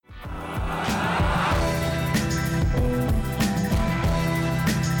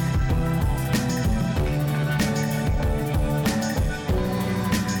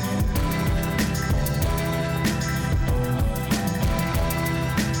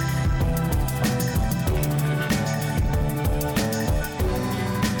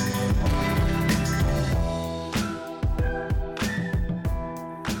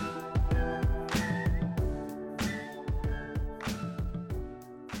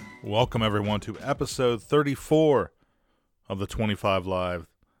Welcome, everyone, to episode 34 of the 25 Live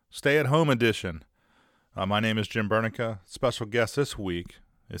Stay-at-Home Edition. My name is Jim Bernica. Special guest this week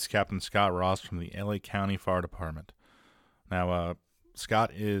is Captain Scott Ross from the LA County Fire Department. Now, Scott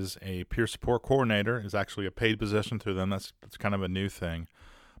is a peer support coordinator, is actually a paid position through them. That's kind of a new thing.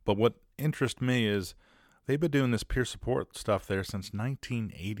 But what interests me is they've been doing this peer support stuff there since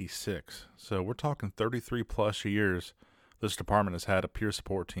 1986. So we're talking 33 plus years this department has had a peer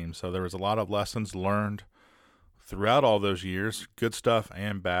support team. So there was a lot of lessons learned throughout all those years, good stuff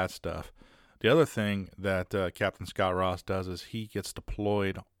and bad stuff. The other thing that Captain Scott Ross does is he gets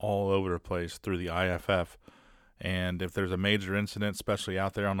deployed all over the place through the IFF. And if there's a major incident, especially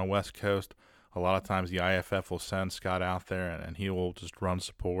out there on the West Coast, a lot of times the IFF will send Scott out there and he will just run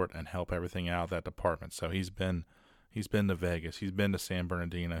support and help everything out of that department. So he's been to Vegas. He's been to San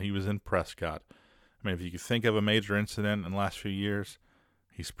Bernardino. He was in Prescott. I mean, if you could think of a major incident in the last few years,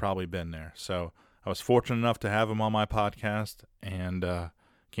 he's probably been there. So I was fortunate enough to have him on my podcast, and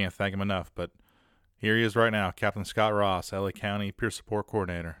can't thank him enough. But here he is right now, Captain Scott Ross, LA County Peer Support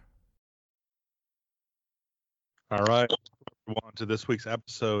Coordinator. All right, on to this week's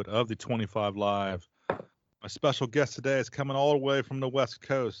episode of the 25 Live. My special guest today is coming all the way from the West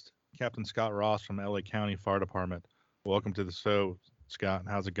Coast, Captain Scott Ross from LA County Fire Department. Welcome to the show, Scott.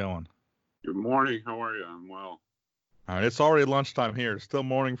 How's it going? Good morning. How are you? I'm well. All right, it's already lunchtime here. It's still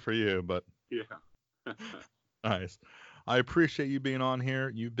morning for you, but yeah. Nice. I appreciate you being on here.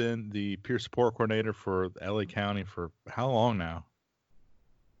 You've been the peer support coordinator for LA County for how long now?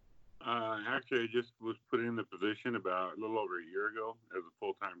 Actually, I just was put in the position about a little over a year ago as a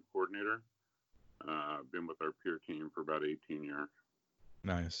full-time coordinator. I've been with our peer team for about 18 years.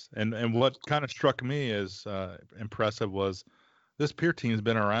 Nice. And what kind of struck me as impressive was this peer team's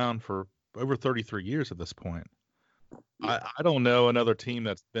been around for over 33 years at this point. Yeah. I don't know another team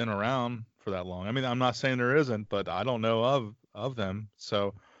that's been around for that long. I mean, I'm not saying there isn't, but I don't know of them.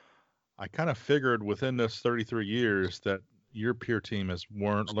 So I kind of figured within this 33 years that your peer team has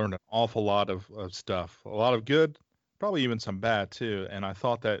learned an awful lot of stuff, a lot of good, probably even some bad too. And I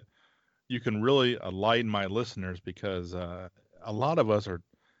thought that you can really enlighten my listeners because a lot of us are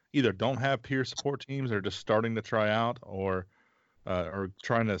either don't have peer support teams or just starting to try out or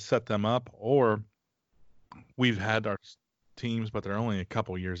trying to set them up, or we've had our teams, but they're only a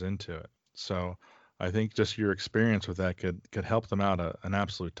couple years into it. So I think just your experience with that could help them out an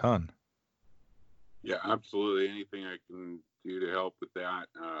absolute ton. Yeah, absolutely. Anything I can do to help with that.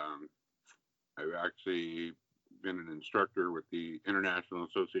 I've actually been an instructor with the International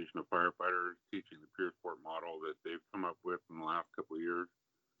Association of Firefighters, teaching the peer support model that they've come up with in the last couple of years.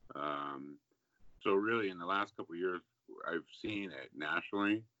 So really, in the last couple of years, I've seen it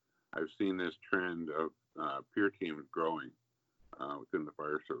nationally. I've seen this trend of peer teams growing within the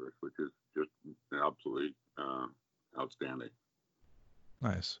fire service, which is just absolutely outstanding.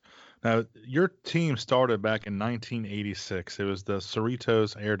 Nice. Now, your team started back in 1986. It was the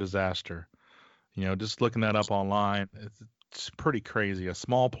Cerritos air disaster. You know, just looking that up online, it's pretty crazy. A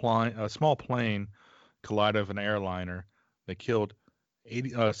small plane collided with an airliner. They killed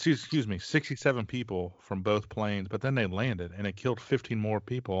 67 people from both planes, but then they landed and it killed 15 more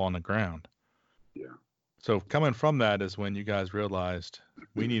people on the ground. Yeah. So coming from that is when you guys realized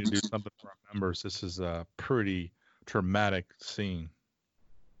we need to do something for our members. This is a pretty traumatic scene.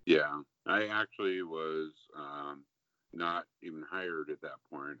 Yeah, I actually was not even hired at that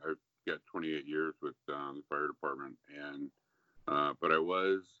point. I've got 28 years with the fire department, and but I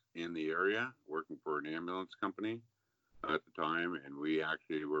was in the area working for an ambulance company at the time, and we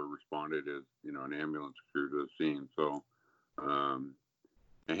actually were responded as an ambulance crew to the scene. So I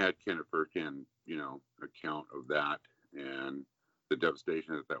had kind of firsthand account of that, and the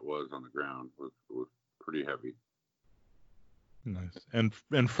devastation that was on the ground was pretty heavy. Nice. And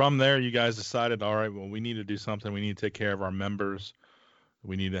from there, you guys decided, all right, well, we need to do something. We need to take care of our members.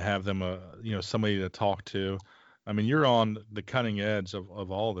 We need to have them, somebody to talk to. I mean, you're on the cutting edge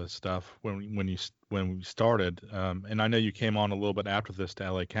of all this stuff when we started. And I know you came on a little bit after this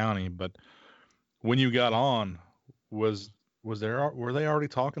to LA County, but when you got on, were they already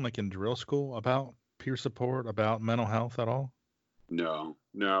talking like in drill school about peer support, about mental health at all? No.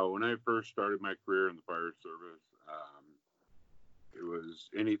 When I first started my career in the fire service, it was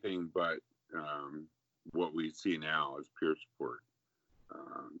anything but what we see now as peer support.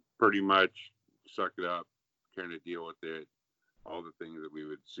 Pretty much suck it up, kind of deal with it. All the things that we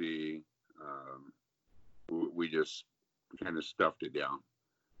would see, we just kind of stuffed it down.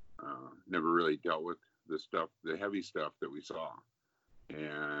 Never really dealt with the heavy stuff that we saw.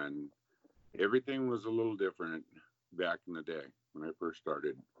 And everything was a little different back in the day. when I first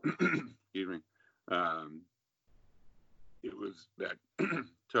started. Excuse me. Um, it was that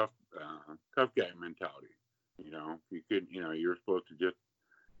tough, tough guy mentality. You could, you're supposed to just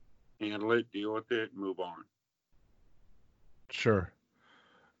handle it, deal with it, and move on. Sure.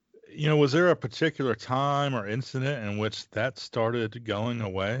 Was there a particular time or incident in which that started going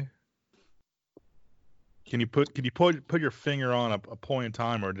away? Can you put your finger on a point in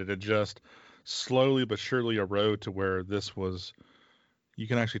time, or did it just slowly but surely erode to where this was you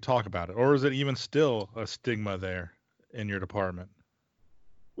can actually talk about it, or is it even still a stigma there in your department?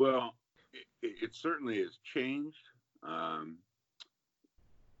 Well, it certainly has changed, um,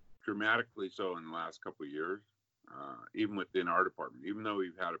 dramatically so in the last couple of years. Even within our department, even though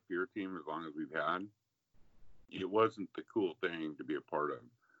we've had a peer team as long as we've had, it wasn't the cool thing to be a part of.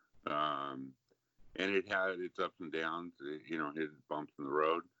 And it had its ups and downs, hit bumps in the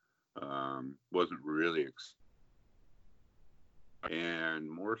road. Wasn't really, and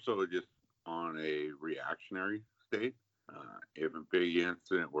more so just on a reactionary state. If a big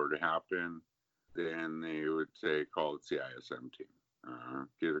incident were to happen, then they would say call the CISM team,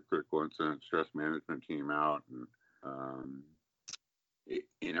 get a critical incident stress management team out, and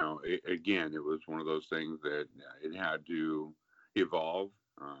again, it was one of those things that it had to evolve.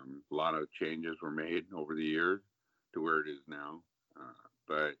 A lot of changes were made over the years to where it is now,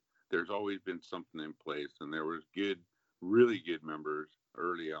 but there's always been something in place, and there was really good members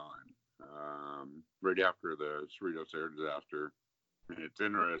early on, right after the Cerritos Air disaster. And it's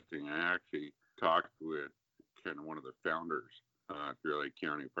interesting. I actually talked with kind of one of the founders at the LA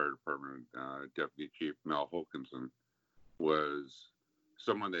County Fire Department, Deputy Chief Mel Holkinson, was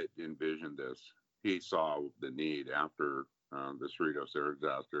someone that envisioned this. He saw the need after the Cerritos Air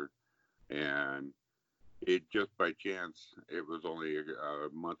disaster, and it just by chance, it was only a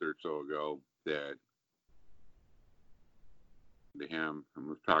month or so ago that I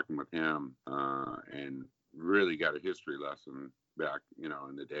was talking with him, and really got a history lesson back, in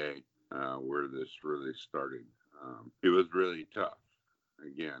the day, where this really started. It was really tough.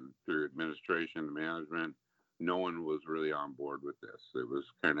 Again, through administration, management, no one was really on board with this. It was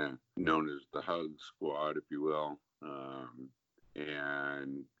kind of known as the hug squad, if you will.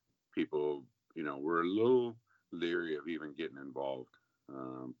 And people, were a little leery of even getting involved.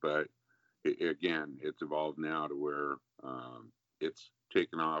 But again, it's evolved now to where it's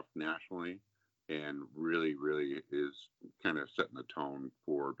taken off nationally and really, really is kind of setting the tone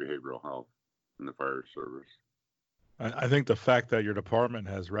for behavioral health in the fire service. I think the fact that your department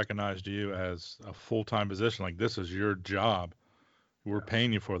has recognized you as a full-time position, like this is your job, we're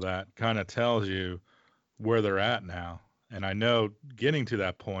paying you for that, kind of tells you where they're at now. And I know getting to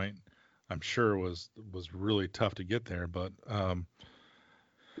that point, I'm sure was really tough to get there. But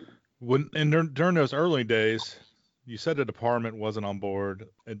during those early days, you said the department wasn't on board.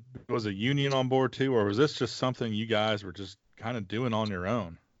 Was a union on board too, or was this just something you guys were just kind of doing on your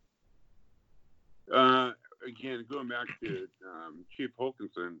own? Again, going back to Chief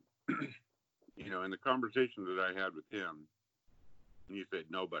Holkinson, in the conversation that I had with him, he said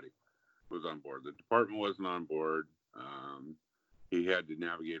nobody was on board. The department wasn't on board. He had to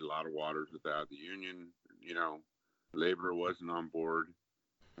navigate a lot of waters with that. The union, labor wasn't on board.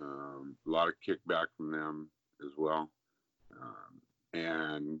 A lot of kickback from them as well.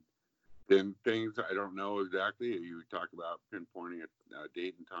 And then things, I don't know exactly. You talk about pinpointing a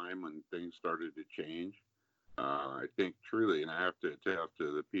date and time when things started to change. I think truly, and I have to attest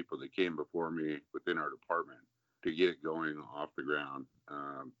to the people that came before me within our department to get it going off the ground.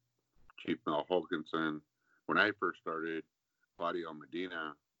 Chief Mel Holkinson, when I first started, Claudio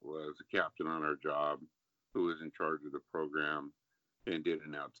Medina was a captain on our job who was in charge of the program and did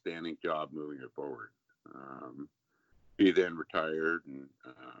an outstanding job moving it forward. He then retired and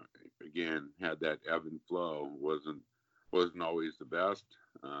again had that ebb and flow. wasn't always the best,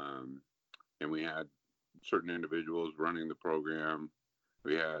 and we had certain individuals running the program.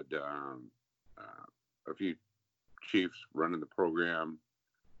 We had a few chiefs running the program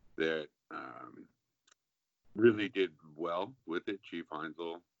that really did well with it. Chief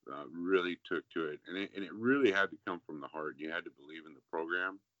Heinzel really took to it, and it really had to come from the heart. You had to believe in the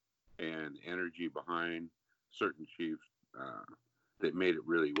program and energy behind certain chiefs that made it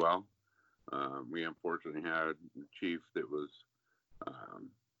really well. We unfortunately had a chief that was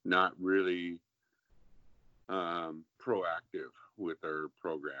not really proactive with our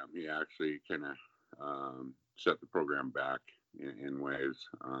program. He actually kind of set the program back in ways,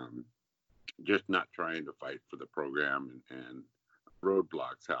 just not trying to fight for the program, and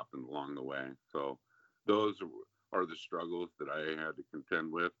roadblocks happened along the way. So those are the struggles that I had to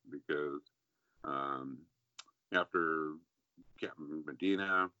contend with, because after Captain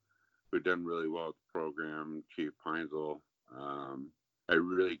Medina, who'd done really well with the program, Chief Peinzel. I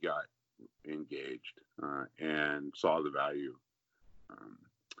really got engaged and saw the value. Um,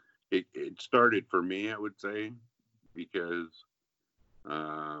 it started for me, I would say, because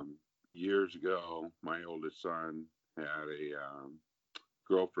years ago, my oldest son had a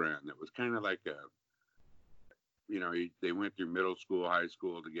girlfriend that was kind of like they went through middle school, high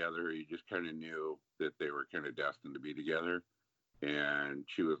school together. You just kind of knew that they were kind of destined to be together. And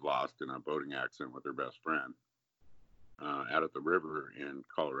she was lost in a boating accident with her best friend out at the river in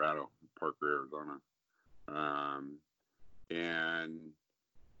Colorado, Parker, Arizona. And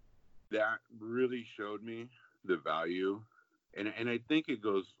that really showed me the value. And I think it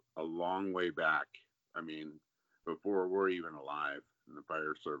goes a long way back. I mean, before we're even alive in the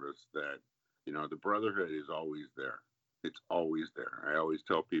fire service, that, the brotherhood is always there. It's always there. I always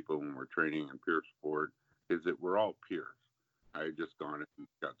tell people when we're training in peer support is that we're all peers. I just gone and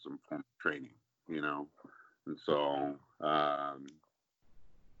got some form of training, and so,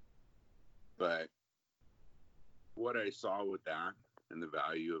 but what I saw with that and the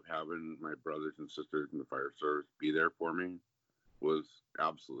value of having my brothers and sisters in the fire service be there for me was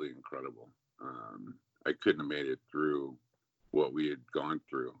absolutely incredible. I couldn't have made it through what we had gone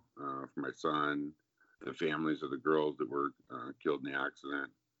through for my son. The families of the girls that were killed in the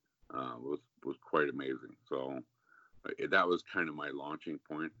accident was quite amazing. So that was kind of my launching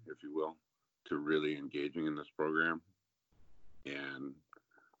point, if you will, to really engaging in this program. And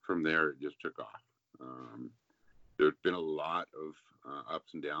from there, it just took off. There's been a lot of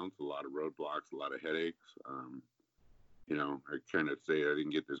ups and downs, a lot of roadblocks, a lot of headaches. I kind of say I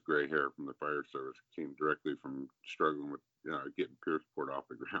didn't get this gray hair from the fire service. It came directly from struggling with getting peer support off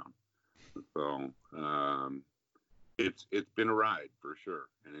the ground. So it's been a ride for sure,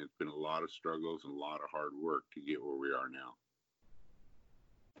 and it's been a lot of struggles and a lot of hard work to get where we are now.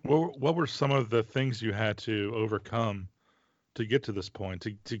 What were some of the things you had to overcome to get to this point,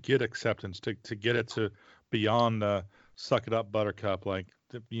 to get acceptance, to get it to beyond suck it up, buttercup? Like,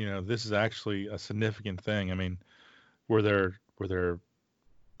 this is actually a significant thing. I mean, were there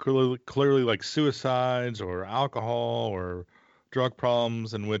clearly like suicides or alcohol or drug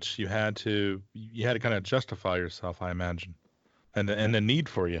problems in which you had to kind of justify yourself, I imagine, and the need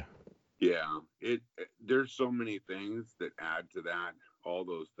for you? Yeah, there's so many things that add to that. All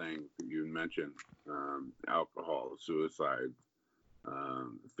those things that you mentioned, alcohol, suicide,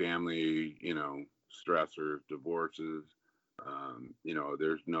 family, stressors, divorces.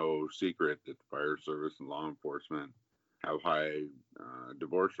 There's no secret that the fire service and law enforcement have high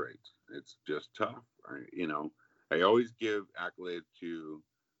divorce rates. It's just tough. I always give accolades to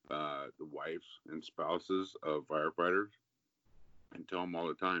the wives and spouses of firefighters and tell them all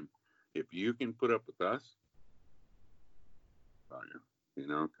the time, if you can put up with us,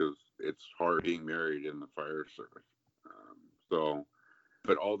 because it's hard being married in the fire service.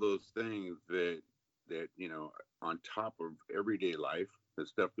 But all those things that on top of everyday life, the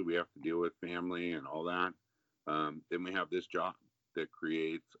stuff that we have to deal with, family and all that, then we have this job that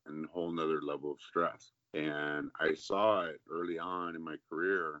creates a whole nother level of stress. And I saw it early on in my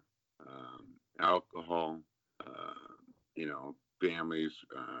career, alcohol, families,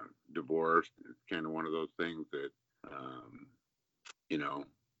 divorced. It's kind of one of those things that,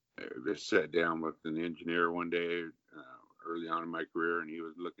 I sat down with an engineer one day early on in my career, and he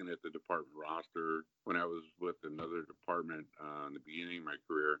was looking at the department roster when I was with another department in the beginning of my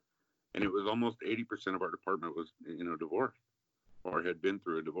career, and it was almost 80% of our department was, divorced or had been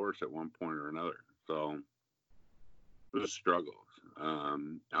through a divorce at one point or another. So it was struggles.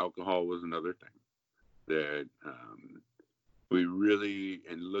 Alcohol was another thing that we really,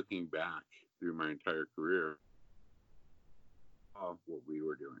 and looking back through my entire career, what we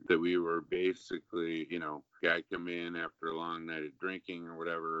were doing, that we were basically, guy come in after a long night of drinking or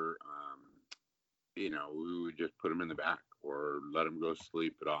whatever, we would just put him in the back or let him go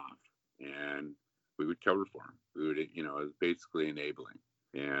sleep it off, and we would cover for him. We would, it was basically enabling,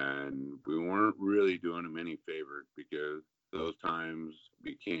 and we weren't really doing him any favors because those times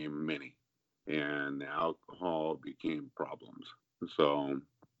became many, and the alcohol became problems. So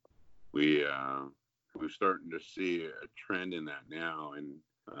we're starting to see a trend in that now. And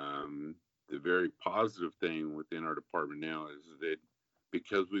the very positive thing within our department now is that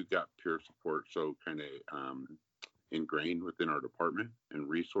because we've got peer support so kind of ingrained within our department and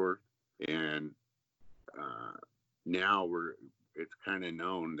resource, and now it's kind of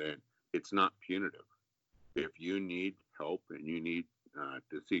known that it's not punitive. If you need help and you need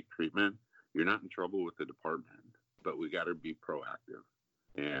to seek treatment, you're not in trouble with the department, but we got to be proactive.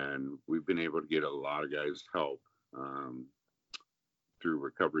 And we've been able to get a lot of guys help through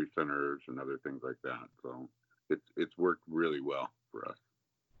recovery centers and other things like that. So it's worked really well for us.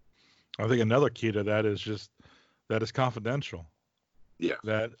 I think another key to that is just that it's confidential. Yes.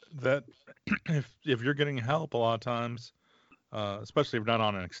 That if you're getting help, a lot of times, especially if not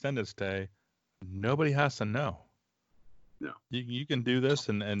on an extended stay, nobody has to know. No. You can do this,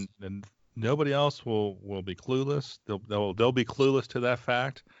 and nobody else will be clueless. They'll be clueless to that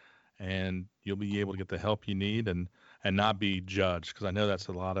fact, and you'll be able to get the help you need and not be judged. Because I know that's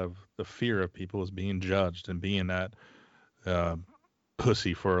a lot of the fear of people, is being judged and being that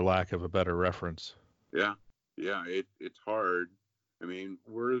pussy, for lack of a better reference. Yeah. It's hard. I mean,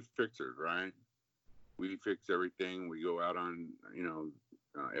 we're fixers, right? We fix everything. We go out on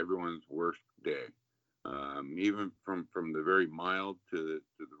everyone's worst day, even from the very mild to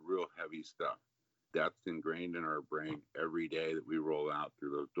the real heavy stuff. That's ingrained in our brain every day that we roll out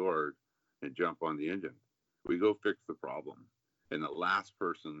through those doors and jump on the engine. We go fix the problem, and the last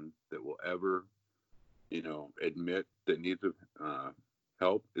person that will ever, admit that needs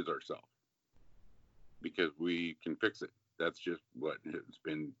help is ourselves, because we can fix it. That's just what has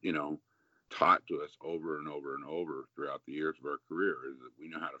been, taught to us over and over and over throughout the years of our career, is that we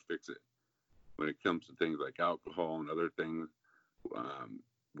know how to fix it. When it comes to things like alcohol and other things,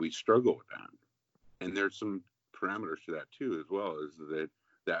 we struggle with that. And there's some parameters to that too, as well, is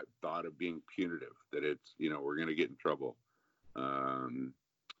that thought of being punitive, that it's, we're going to get in trouble.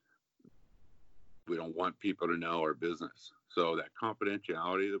 We don't want people to know our business. So that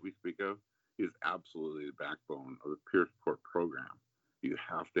confidentiality that we speak of is absolutely the backbone of the peer support program. You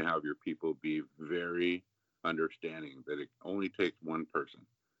have to have your people be very understanding that it only takes one person.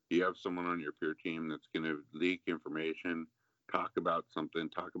 You have someone on your peer team that's going to leak information, talk about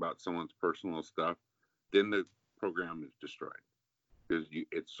someone's personal stuff, then the program is destroyed, because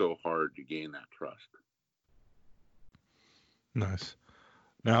it's so hard to gain that trust. Nice.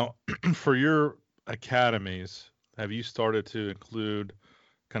 Now, for your academies, have you started to include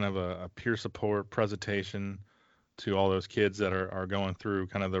kind of a peer support presentation to all those kids that are going through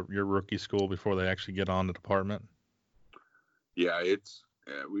kind of your rookie school before they actually get on the department? Yeah,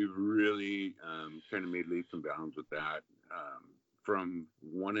 we've really kind of made leaps and bounds with that, from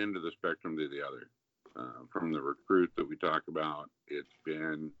one end of the spectrum to the other. From the recruit that we talk about, it's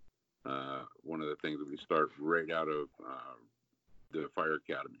been one of the things that we start right out of the fire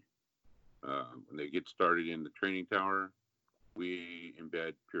academy. When they get started in the training tower, we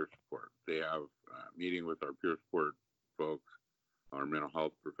embed peer support. They have a meeting with our peer support folks, our mental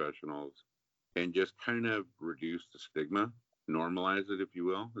health professionals, and just kind of reduce the stigma, normalize it, if you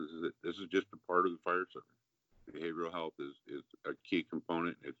will. This is just a part of the fire service. Behavioral health is a key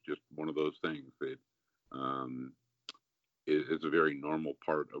component. It's just one of those things that is a very normal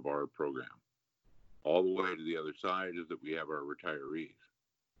part of our program. All the way to the other side is that we have our retirees.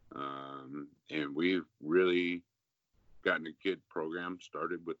 And we've really gotten a good program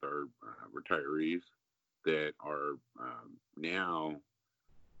started with our retirees that are now,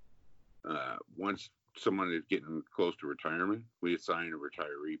 once someone is getting close to retirement, we assign a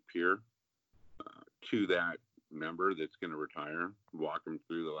retiree peer to that member that's going to retire, walk them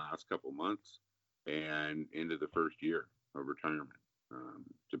through the last couple months and into the first year of retirement.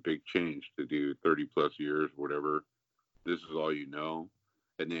 It's a big change to do 30 plus years, whatever. This is all you know.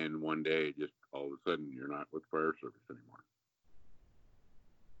 And then one day, just all of a sudden, you're not with fire service anymore.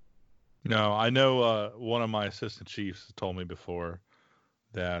 No, I know one of my assistant chiefs told me before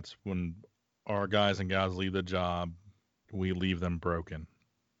that when our guys and gals leave the job, we leave them broken.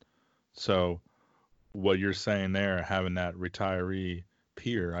 So what you're saying there, having that retiree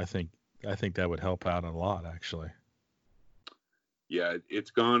peer, I think that would help out a lot, actually. Yeah,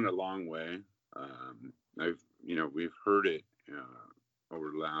 it's gone a long way. We've heard it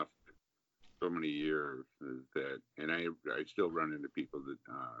over the last so many years, is that, and I still run into people that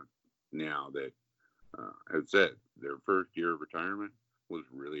now that have said their first year of retirement was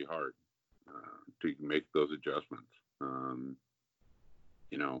really hard to make those adjustments.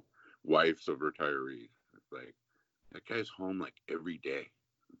 Wives of retirees, it's like, that guy's home like every day.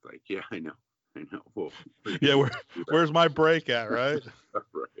 It's like, yeah, I know. Well, yeah, where's my break at, right?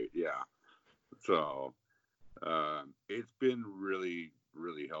 Right, yeah. So it's been really,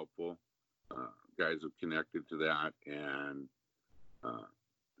 really helpful. Guys have connected to that, and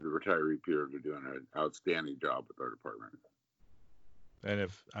the retiree peers are doing an outstanding job with our department. And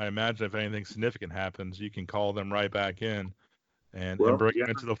I imagine if anything significant happens, you can call them right back in and bring them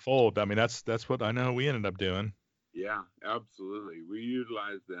into the fold. I mean, that's what I know we ended up doing. Yeah, absolutely. We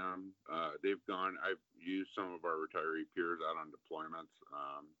utilize them. I've used some of our retiree peers out on deployments.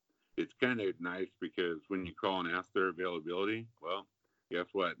 It's kind of nice because when you call and ask their availability, well, guess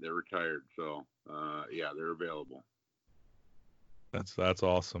what? They're retired. So, yeah, they're available. That's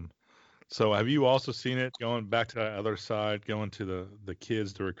awesome. So have you also seen it going back to the other side, going to the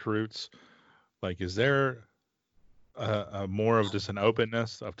kids, the recruits? Like, is there a more of just an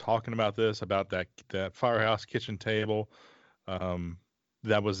openness of talking about this, about that firehouse kitchen table um,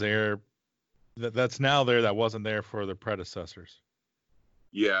 that was there, that's now there, that wasn't there for the predecessors?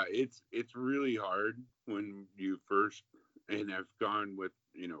 Yeah, it's really hard when you first, and I've gone with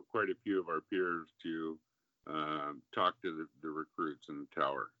quite a few of our peers to talk to the recruits in the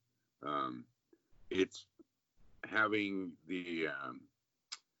tower. Um, it's having the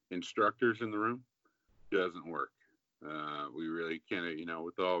instructors in the room doesn't work. We really can't,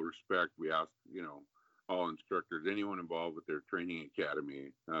 with all respect, we ask, all instructors, anyone involved with their training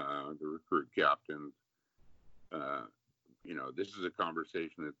academy, the recruit captains, uh, this is a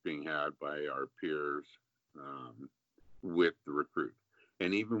conversation that's being had by our peers with the recruit.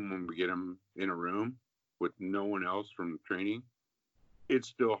 And even when we get them in a room with no one else from training, it's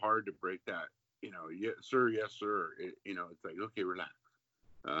still hard to break that, yes, sir, yes, sir. It's like, okay, relax.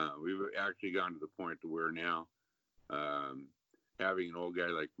 We've actually gotten to the point to where now um, having an old guy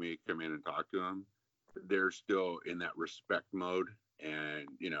like me come in and talk to them, they're still in that respect mode and,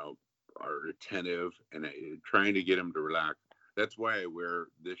 are attentive and trying to get them to relax. That's why I wear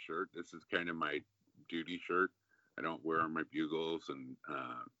this shirt. This is kind of my duty shirt. I don't wear my bugles and,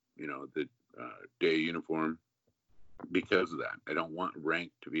 the day uniform because of that. I don't want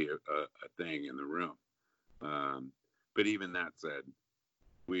rank to be a thing in the room. But even that said,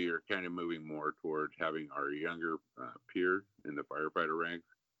 we are kind of moving more toward having our younger peers in the firefighter ranks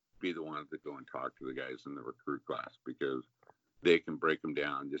be the ones that go and talk to the guys in the recruit class, because they can break them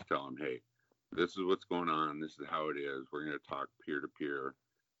down, just tell them, hey, this is what's going on, this is how it is, we're going to talk peer to peer,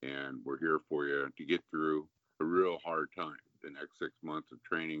 and we're here for you to get through a real hard time. The next 6 months of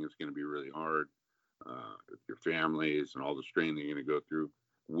training is going to be really hard with your families and all the strain that you're going to go through.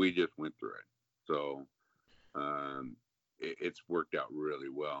 We just went through it. So it's worked out really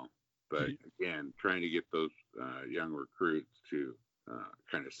well. But again, trying to get those young recruits to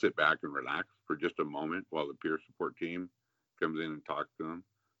kind of sit back and relax for just a moment while the peer support team comes in and talks to them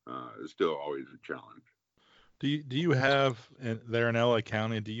is still always a challenge. Do you have there in LA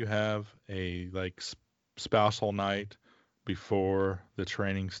County? Do you have a like spousal night before the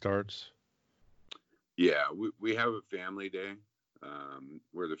training starts? Yeah, we have a family day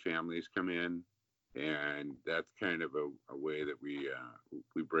where the families come in, and that's kind of a way that we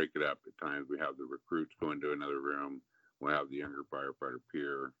break it up. At times, we have the recruits go into another room. We'll have the younger firefighter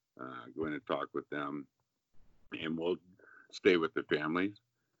peer go in and talk with them, and we'll stay with the families.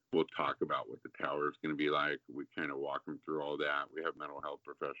 We'll talk about what the tower is going to be like. We kind of walk them through all that. We have mental health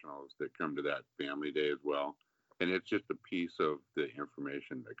professionals that come to that family day as well. And it's just a piece of the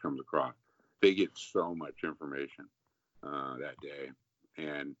information that comes across. They get so much information that day.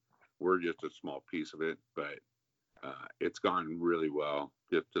 And we're just a small piece of it. But it's gone really well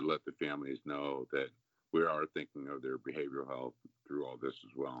just to let the families know that we are thinking of their behavioral health through all this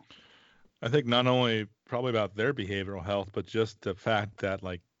as well. I think not only probably about their behavioral health, but just the fact that,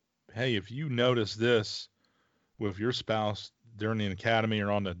 like, hey, if you notice this with your spouse during the academy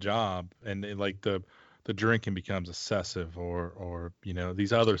or on the job, and like the drinking becomes excessive, or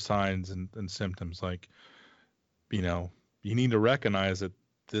these other signs and symptoms, like, you need to recognize that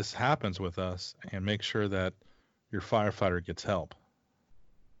this happens with us and make sure that your firefighter gets help.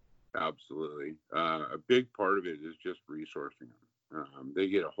 Absolutely. A big part of it is just resourcing them. They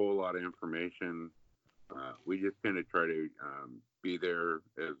get a whole lot of information. We just kind of try to be there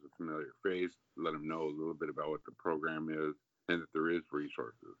as a familiar face, let them know a little bit about what the program is and that there is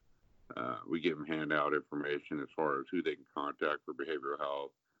resources. We give them handout information as far as who they can contact for behavioral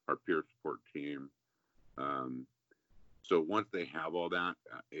health, our peer support team. So once they have all that,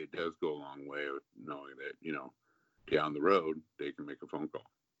 it does go a long way with knowing that, down the road, they can make a phone call.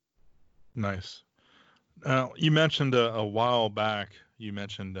 Nice. Now, you mentioned a while back, you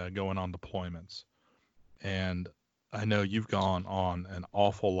mentioned going on deployments. And I know you've gone on an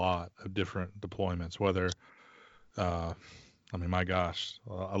awful lot of different deployments, whether, my gosh,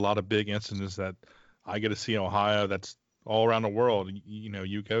 a lot of big incidents that I get to see in Ohio that's all around the world,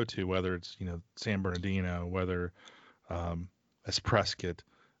 you go to, whether it's, San Bernardino, whether it's Prescott,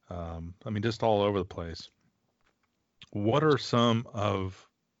 just all over the place. What are some of,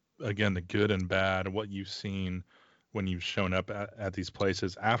 again, the good and bad, what you've seen when you've shown up at these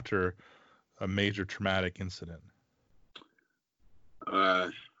places after a major traumatic incident?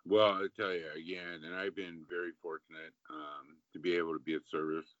 Well, I tell you again, and I've been very fortunate to be able to be of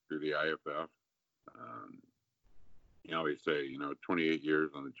service through the IFF. You always say, 28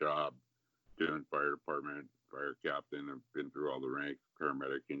 years on the job doing fire department, fire captain. I've been through all the ranks,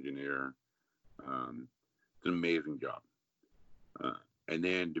 paramedic, engineer. It's an amazing job. Uh, and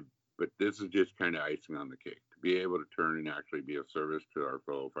then, but this is just kind of icing on the cake to be able to turn and actually be of service to our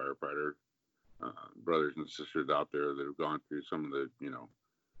fellow firefighters, brothers and sisters out there that have gone through some of the,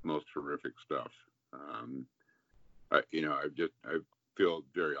 most horrific stuff. I feel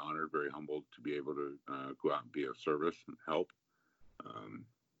very honored, very humbled to be able to go out and be of service and help. Um,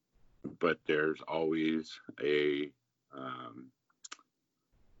 but there's always um,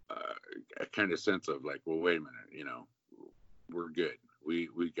 a kind of sense of like, well, wait a minute, we're good. We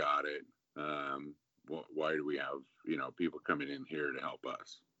got it. Why do we have people coming in here to help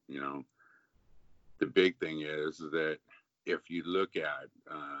us? The big thing is that if you look at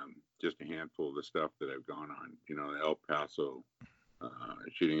just a handful of the stuff that have gone on, the El Paso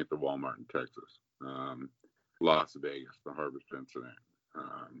shooting at the Walmart in Texas, Las Vegas, the Harvest incident,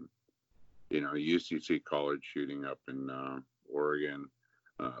 UCC College shooting up in Oregon,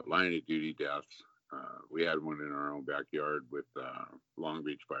 line of duty deaths. We had one in our own backyard with Long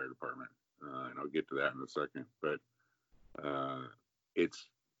Beach Fire Department, and I'll get to that in a second. But it's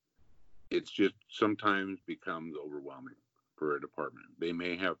just sometimes becomes overwhelming for a department. They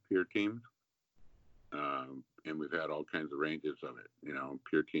may have peer teams, and we've had all kinds of ranges of it.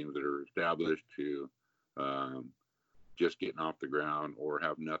 Peer teams that are established to just getting off the ground or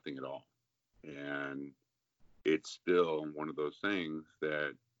have nothing at all. And it's still one of those things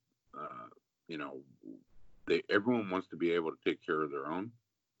that, everyone wants to be able to take care of their own,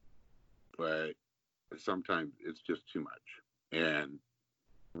 but sometimes it's just too much. And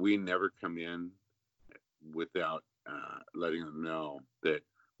we never come in without letting them know that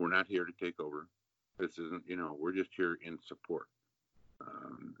we're not here to take over. This isn't, we're just here in support.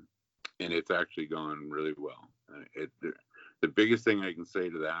 And it's actually gone really well. The biggest thing I can say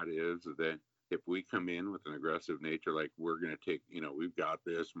to that is that if we come in with an aggressive nature, like we're going to take, we've got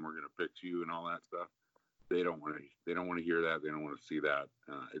this and we're going to fix you and all that stuff, they don't want to hear that. They don't want to see that.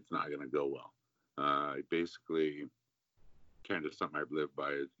 It's not going to go well. Basically, kind of something I've lived by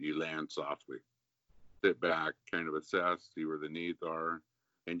is you land softly, sit back, kind of assess, see where the needs are,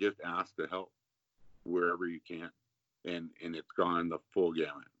 and just ask to help wherever you can. And it's gone the full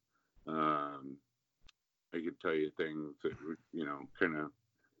gamut. I could tell you things that would, kind of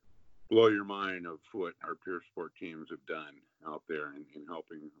blow your mind of what our peer support teams have done out there in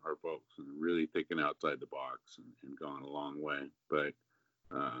helping our folks and really thinking outside the box and gone a long way. But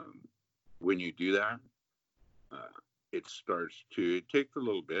when you do that, it takes a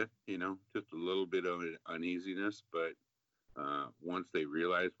little bit, just a little bit of uneasiness. But once they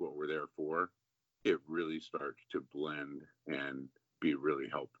realize what we're there for, it really starts to blend and be really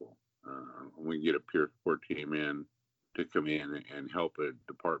helpful. We get a peer support team in to come in and help a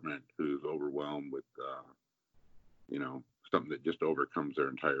department who's overwhelmed with, something that just overcomes their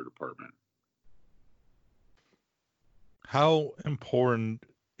entire department. How important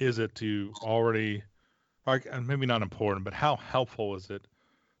is it to already, maybe not important, but how helpful is it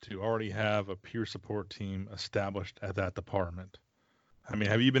to already have a peer support team established at that department? I mean,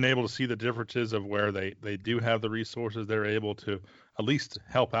 have you been able to see the differences of where they do have the resources they're able to at least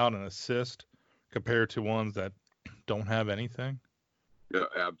help out and assist compared to ones that don't have anything? Yeah,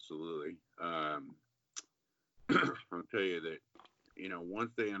 absolutely. I'll tell you that,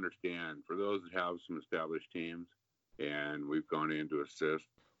 once they understand, for those that have some established teams and we've gone in to assist,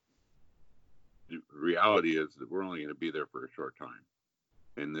 the reality is that we're only going to be there for a short time.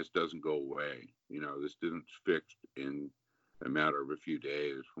 And this doesn't go away. This isn't fixed in a matter of a few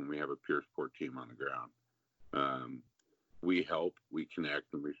days when we have a peer support team on the ground. We help, we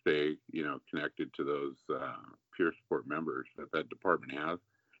connect, and we stay, connected to those peer support members that department has.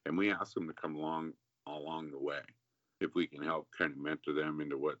 And we ask them to come along the way. If we can help kind of mentor them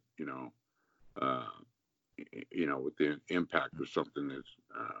into what, with the impact of something as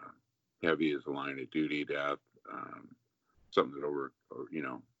heavy as a line of duty death, something that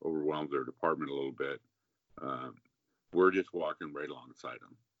overwhelms their department a little bit. We're just walking right alongside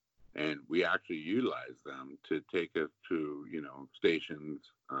them, and we actually utilize them to take us to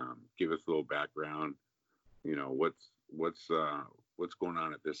stations, give us a little background. What's going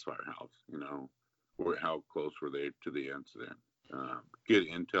on at this firehouse? How close were they to the incident? Get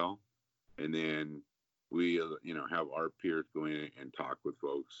intel, and then we have our peers go in and talk with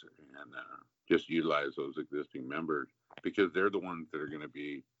folks and just utilize those existing members, because they're the ones that are going to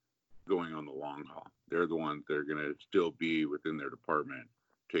be going on the long haul. They're the ones that are going to still be within their department,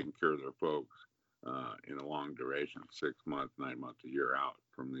 taking care of their folks in a long duration, 6 months, 9 months, a year out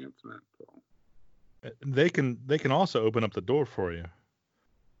from the incident. So. They can also open up the door for you.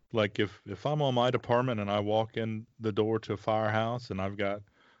 Like if I'm on my department and I walk in the door to a firehouse and I've got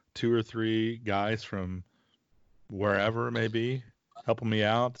two or three guys from wherever it may be helping me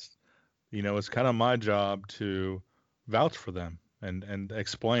out, it's kind of my job to vouch for them and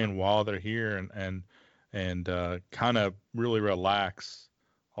explain while they're here and kind of really relax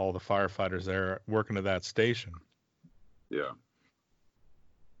all the firefighters there working at that station. Yeah.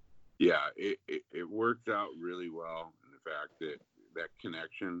 Yeah, it worked out really well in the fact that that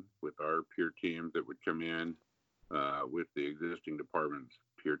connection with our peer teams that would come in with the existing department's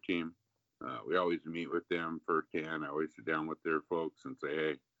peer team. We always meet with them firsthand. I always sit down with their folks and say,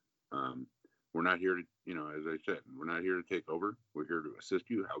 hey, um, we're not here to, as I said, we're not here to take over. We're here to assist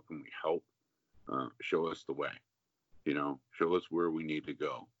you. How can we help? Show us the way, show us where we need to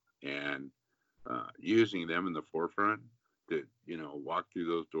go. And using them in the forefront to, walk through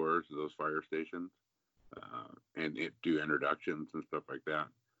those doors of those fire stations and do introductions and stuff like that.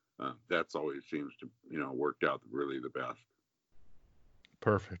 That's always seems to, worked out really the best.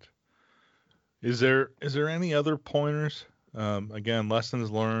 Perfect. Is there any other pointers? Again, lessons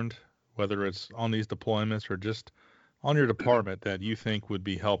learned, whether it's on these deployments or just on your department that you think would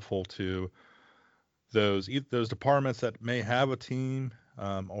be helpful to those departments that may have a team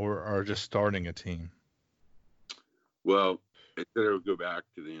or are just starting a team? Well, I said I would go back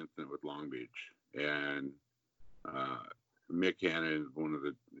to the incident with Long Beach, and Mick Hannon is one of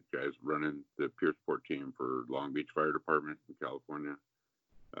the guys running the peer support team for Long Beach Fire Department in California.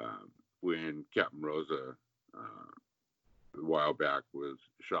 When Captain Rosa a while back was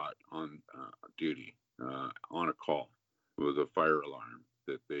shot on duty on a call, it was a fire alarm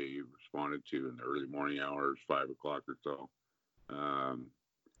that they responded to in the early morning hours, 5 o'clock or so.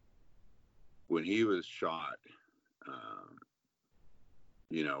 When he was shot,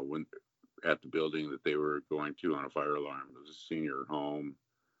 when at the building that they were going to on a fire alarm, it was a senior home,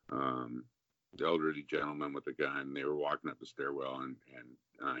 the elderly gentleman with a gun. They were walking up the stairwell, and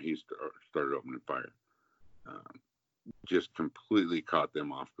he started opening fire. Just completely caught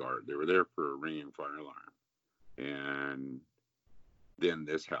them off guard. They were there for a ringing fire alarm, and then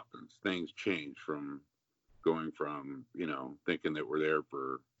this happens. Things change from going from thinking that we're there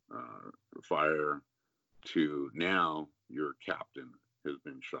for fire to now your captain has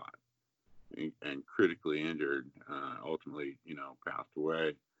been shot and critically injured, ultimately passed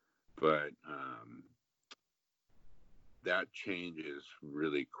away. But that changes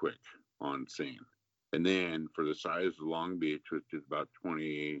really quick on scene. And then for the size of Long Beach, which is about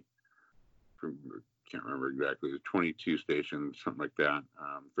 20, can't remember exactly, it was 22 stations, something like that,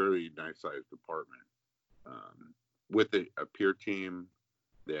 fairly nice sized department, with a peer team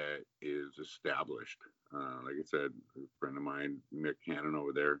that is established. Like I said, a friend of mine, Mick Hannon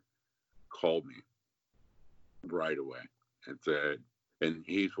over there, called me right away and said, and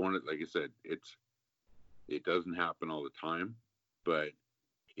he's one of, like I said, it doesn't happen all the time, but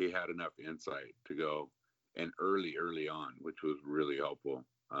he had enough insight to go, and early on, which was really helpful.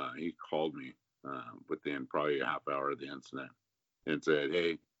 He called me within probably a half hour of the incident and said,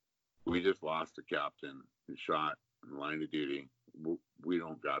 hey, we just lost a captain who shot in the line of duty. We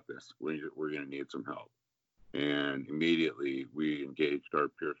don't got this. We're going to need some help. And immediately we engaged our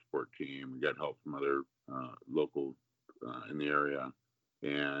peer support team. We got help from other local in the area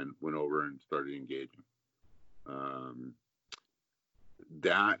and went over and started engaging.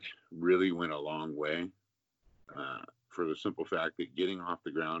 That really went a long way for the simple fact that getting off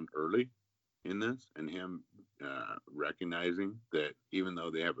the ground early in this and him recognizing that even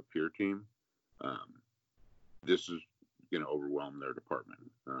though they have a peer team, this is going to overwhelm their department.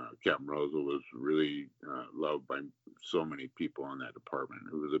 Captain Rosa was really loved by so many people in that department.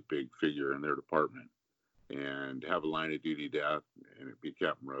 Who was a big figure in their department. And to have a line of duty death and it be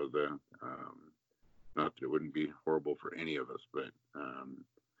Captain Rosa, not that it wouldn't be horrible for any of us, but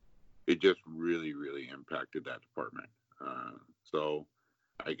it just really, really impacted that department. So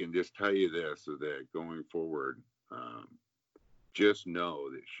I can just tell you this, so that going forward, just know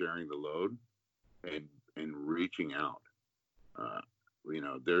that sharing the load and reaching out,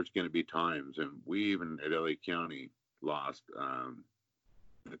 there's going to be times, and we even at LA County lost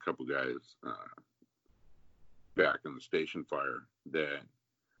a couple guys back in the station fire that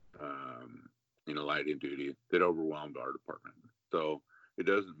in a light in duty that overwhelmed our department. So it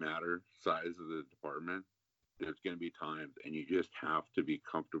doesn't matter size of the department. There's going to be times, and you just have to be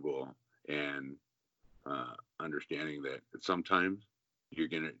comfortable and understanding that sometimes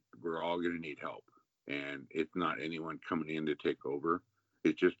we're all going to need help, and it's not anyone coming in to take over.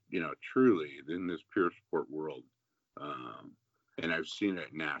 It's just truly in this peer support world, and I've seen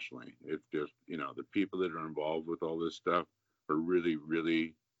it nationally. It's just, the people that are involved with all this stuff are really,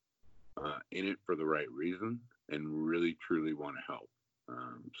 really in it for the right reason and really, truly want to help.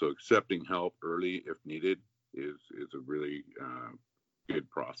 So accepting help early if needed is a really good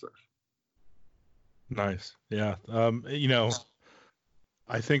process. Nice. Yeah.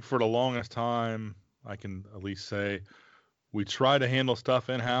 I think for the longest time, I can at least say we try to handle stuff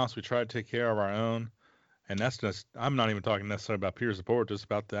in-house. We try to take care of our own. And that's just, I'm not even talking necessarily about peer support, just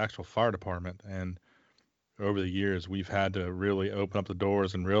about the actual fire department. And over the years, we've had to really open up the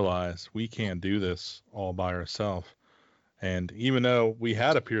doors and realize we can't do this all by ourselves. And even though we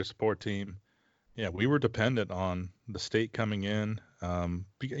had a peer support team, yeah, we were dependent on the state coming in,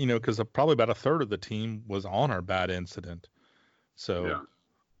 because probably about a third of the team was on our bad incident. So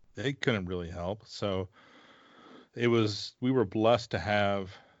they couldn't really help. So we were blessed to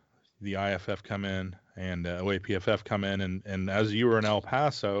have the IFF come in and OAPFF come in. And as you were in El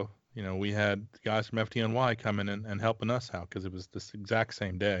Paso, we had guys from FDNY coming in and helping us out because it was this exact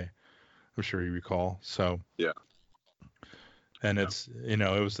same day. I'm sure you recall. So, yeah. And it's, it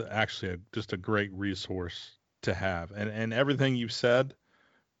was actually just a great resource to have. And everything you said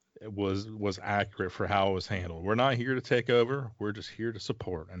was accurate for how it was handled. We're not here to take over. We're just here to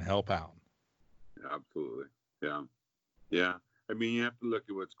support and help out. Absolutely. Yeah. Yeah. I mean, you have to look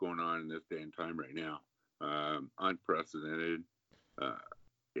at what's going on in this day and time right now. Unprecedented,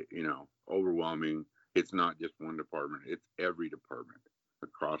 overwhelming. It's not just one department. It's every department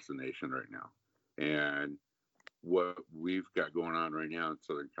across the nation right now. And what we've got going on right now in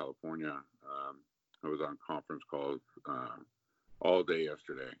Southern California, I was on conference calls all day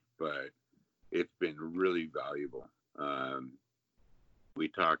yesterday, but it's been really valuable. We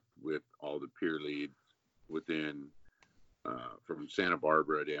talked with all the peer leads within from Santa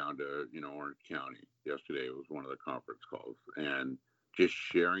Barbara down to Orange County. Yesterday was one of the conference calls, and just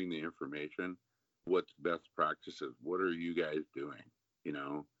sharing the information. What's best practices? What are you guys doing?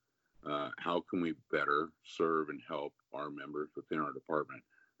 How can we better serve and help our members within our department?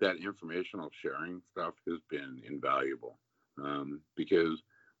 That informational sharing stuff has been invaluable because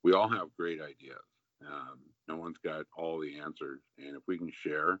we all have great ideas. No one's got all the answers, and if we can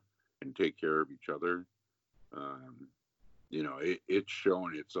share and take care of each other, it's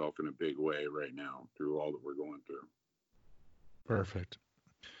showing itself in a big way right now through all that we're going through. Perfect.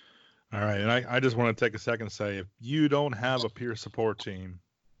 All right. And I just want to take a second to say, if you don't have a peer support team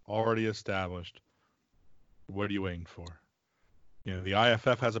already established, what are you waiting for? The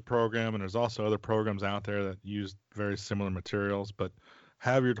IFF has a program, and there's also other programs out there that use very similar materials, but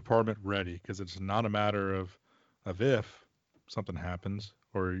have your department ready, because it's not a matter of if something happens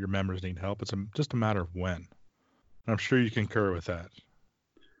or your members need help. It's just a matter of when. I'm sure you concur with that.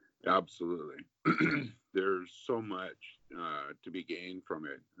 Absolutely. There's so much to be gained from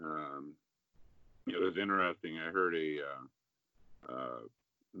it. It was interesting. I heard a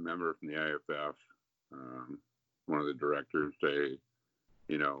member from the IFF, one of the directors, say,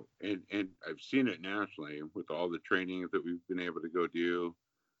 and I've seen it nationally with all the trainings that we've been able to go do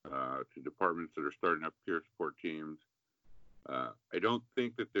to departments that are starting up peer support teams. I don't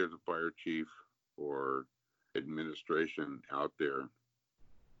think that there's a fire chief or administration out there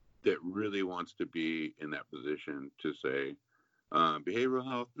that really wants to be in that position to say, behavioral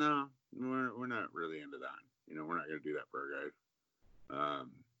health, no, we're not really into that. We're not going to do that for our guys.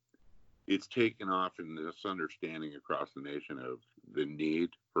 It's taken off in this understanding across the nation of the need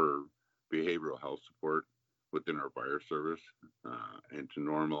for behavioral health support within our fire service, and to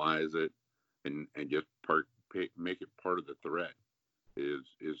normalize it and just make it part of the threat is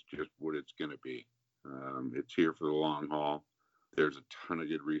just what it's going to be. It's here for the long haul. There's a ton of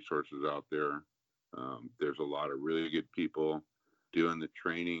good resources out there. There's a lot of really good people doing the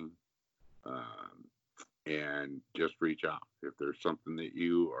training, and just reach out if there's something that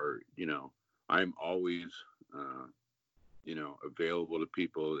you are, I'm always, available to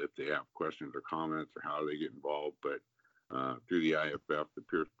people if they have questions or comments or how they get involved. But through the IFF, the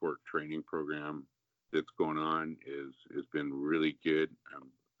peer support training program that's going on has been really good.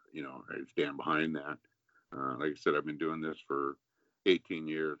 I stand behind that. Like I said, I've been doing this for 18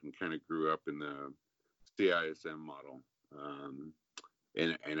 years and kind of grew up in the CISM model.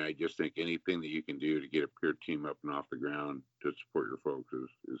 And I just think anything that you can do to get a peer team up and off the ground to support your folks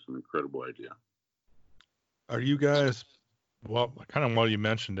is an incredible idea. Are you guys, well, kind of while you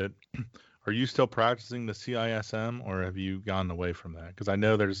mentioned it, are you still practicing the CISM, or have you gone away from that? Because I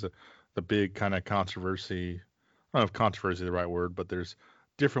know there's the big kind of controversy. I don't know if controversy is the right word, but there's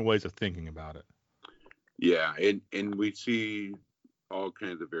different ways of thinking about it. Yeah, and we see all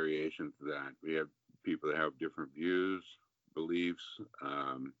kinds of variations of that. We have people that have different views. beliefs.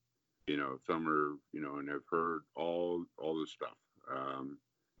 Some are, and I've heard all the stuff.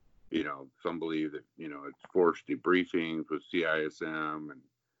 Some believe that, it's forced debriefings with CISM,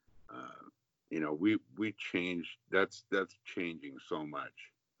 and we changed. That's changing so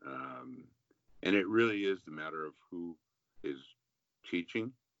much, and it really is the matter of who is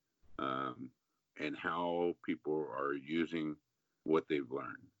teaching, and how people are using what they've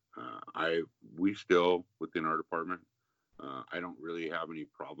learned. We still, within our department, I don't really have any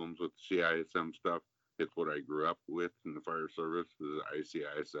problems with CISM stuff. It's what I grew up with in the fire service, the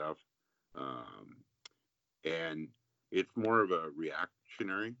ICISF. And it's more of a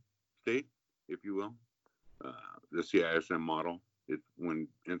reactionary state, if you will. The CISM model, it's when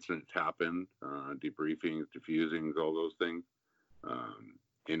incidents happen, debriefings, diffusings, all those things.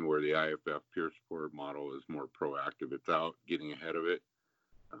 And where the IFF peer support model is more proactive, it's out getting ahead of it.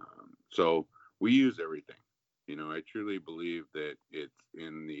 So we use everything. I truly believe that it's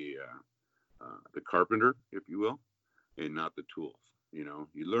in the carpenter, if you will, and not the tools. You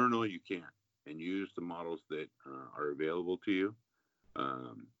learn all you can and use the models that are available to you.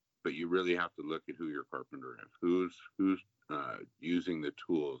 But you really have to look at who your carpenter is, who's using the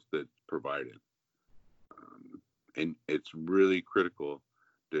tools that's provided. And it's really critical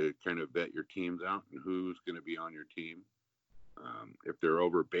to kind of vet your teams out and who's going to be on your team. If they're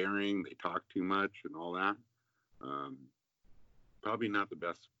overbearing, they talk too much and all that, probably not the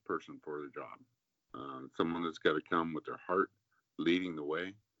best person for the job. Someone that's got to come with their heart leading the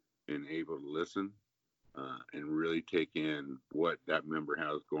way and able to listen, and really take in what that member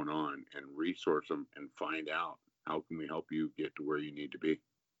has going on and resource them and find out how can we help you get to where you need to be.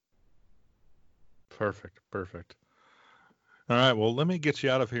 Perfect. All right, well, let me get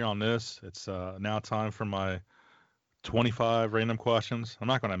you out of here on this. It's now time for my 25 random questions. I'm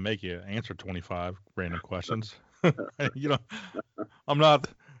not going to make you answer 25 random questions. I'm not,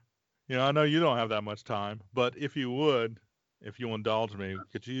 I know you don't have that much time, but if you indulge me,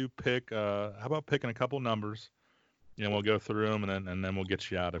 could you pick, how about picking a couple numbers, we'll go through them and then we'll get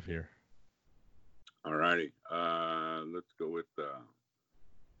you out of here. All righty. Let's go with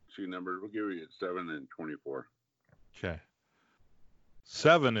two numbers. We'll give you 7 and 24. Okay.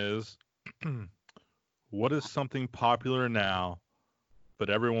 7 is, what is something popular now, but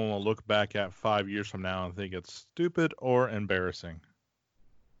everyone will look back at 5 years from now and think it's stupid or embarrassing?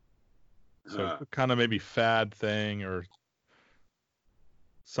 So kind of maybe fad thing or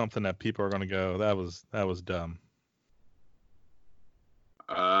something that people are going to go, that was dumb.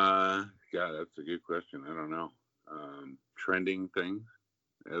 Yeah, that's a good question. I don't know. Trending things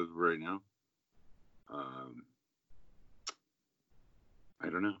as of right now. I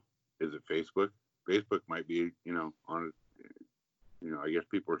don't know. Is it Facebook? Facebook might be, on it. I guess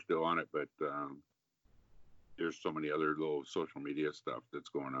people are still on it, but there's so many other little social media stuff that's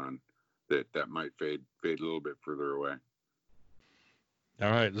going on that might fade a little bit further away.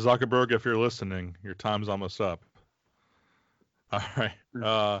 All right, Zuckerberg, if you're listening, your time's almost up. All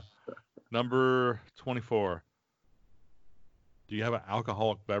right. Number 24. Do you have an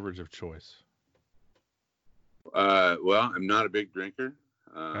alcoholic beverage of choice? Well, I'm not a big drinker.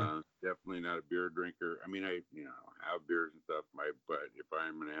 Okay. Definitely not a beer drinker. I mean, I have beers and stuff. But if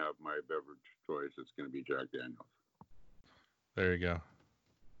I'm going to have my beverage choice, it's going to be Jack Daniels. There you go.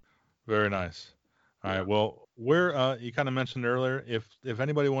 Very nice. All right. Well, where you kind of mentioned earlier, if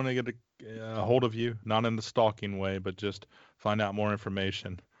anybody wanted to get a hold of you, not in the stalking way, but just find out more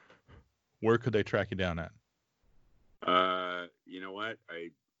information, where could they track you down at? You know what? I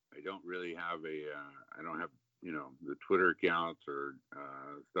don't really have I don't have the Twitter accounts or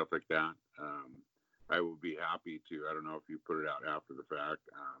stuff like that. I will be happy to. I don't know if you put it out after the fact.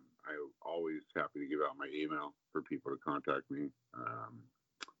 I'm always happy to give out my email for people to contact me,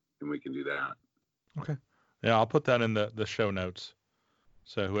 and we can do that. Okay. Yeah, I'll put that in the show notes,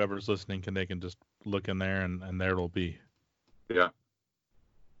 so whoever's listening they can just look in there and there it'll be. Yeah.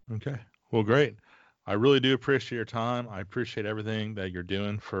 Okay. Well, great. I really do appreciate your time. I appreciate everything that you're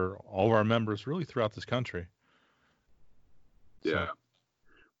doing for all of our members really throughout this country. Yeah. So.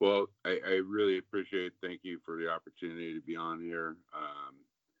 Well, I really appreciate it. Thank you for the opportunity to be on here.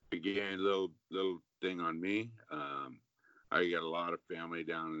 Again, little thing on me. I got a lot of family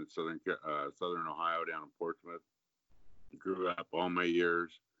down in southern Ohio, down in Portsmouth. Grew up all my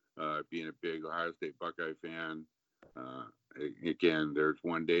years being a big Ohio State Buckeye fan. Again, there's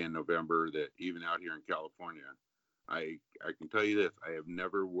one day in November that even out here in California, I can tell you this, I have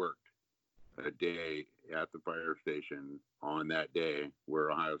never worked a day at the fire station on that day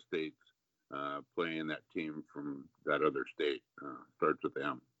where Ohio State's playing that team from that other state. Starts with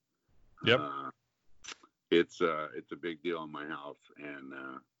M. Yep. it's a big deal in my house, and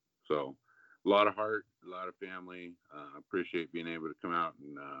so a lot of heart, a lot of family. Appreciate being able to come out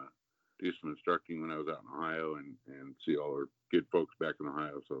and do some instructing when I was out in Ohio, and see all our good folks back in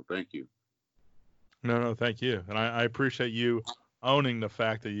Ohio. So thank you. No, thank you. And I appreciate you owning the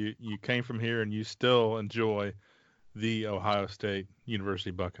fact that you came from here and you still enjoy the Ohio State University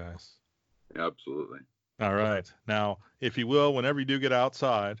Buckeyes. Absolutely. All right. Now, if you will, whenever you do get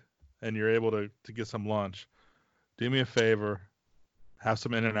outside and you're able to get some lunch, do me a favor, have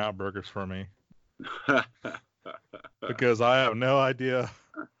some In-N-Out burgers for me. Because I have no idea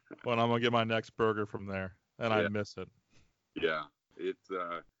when I'm going to get my next burger from there, and I miss it. Yeah. It's,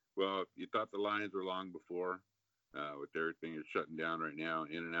 well, you thought the lines were long before. With everything is shutting down right now,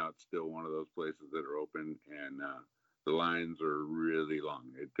 In-N-Out's still one of those places that are open, and the lines are really long.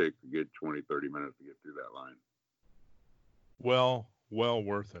 It takes a good 20, 30 minutes to get through that line. Well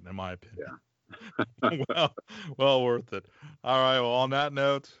worth it, in my opinion. Yeah. well worth it. All right. Well, on that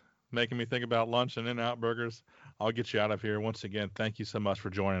note, making me think about lunch and In-N-Out burgers, I'll get you out of here. Once again, thank you so much for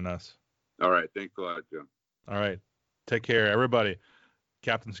joining us. All right. Thanks a lot, Jim. All right. Take care, everybody.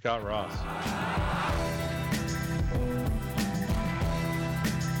 Captain Scott Ross.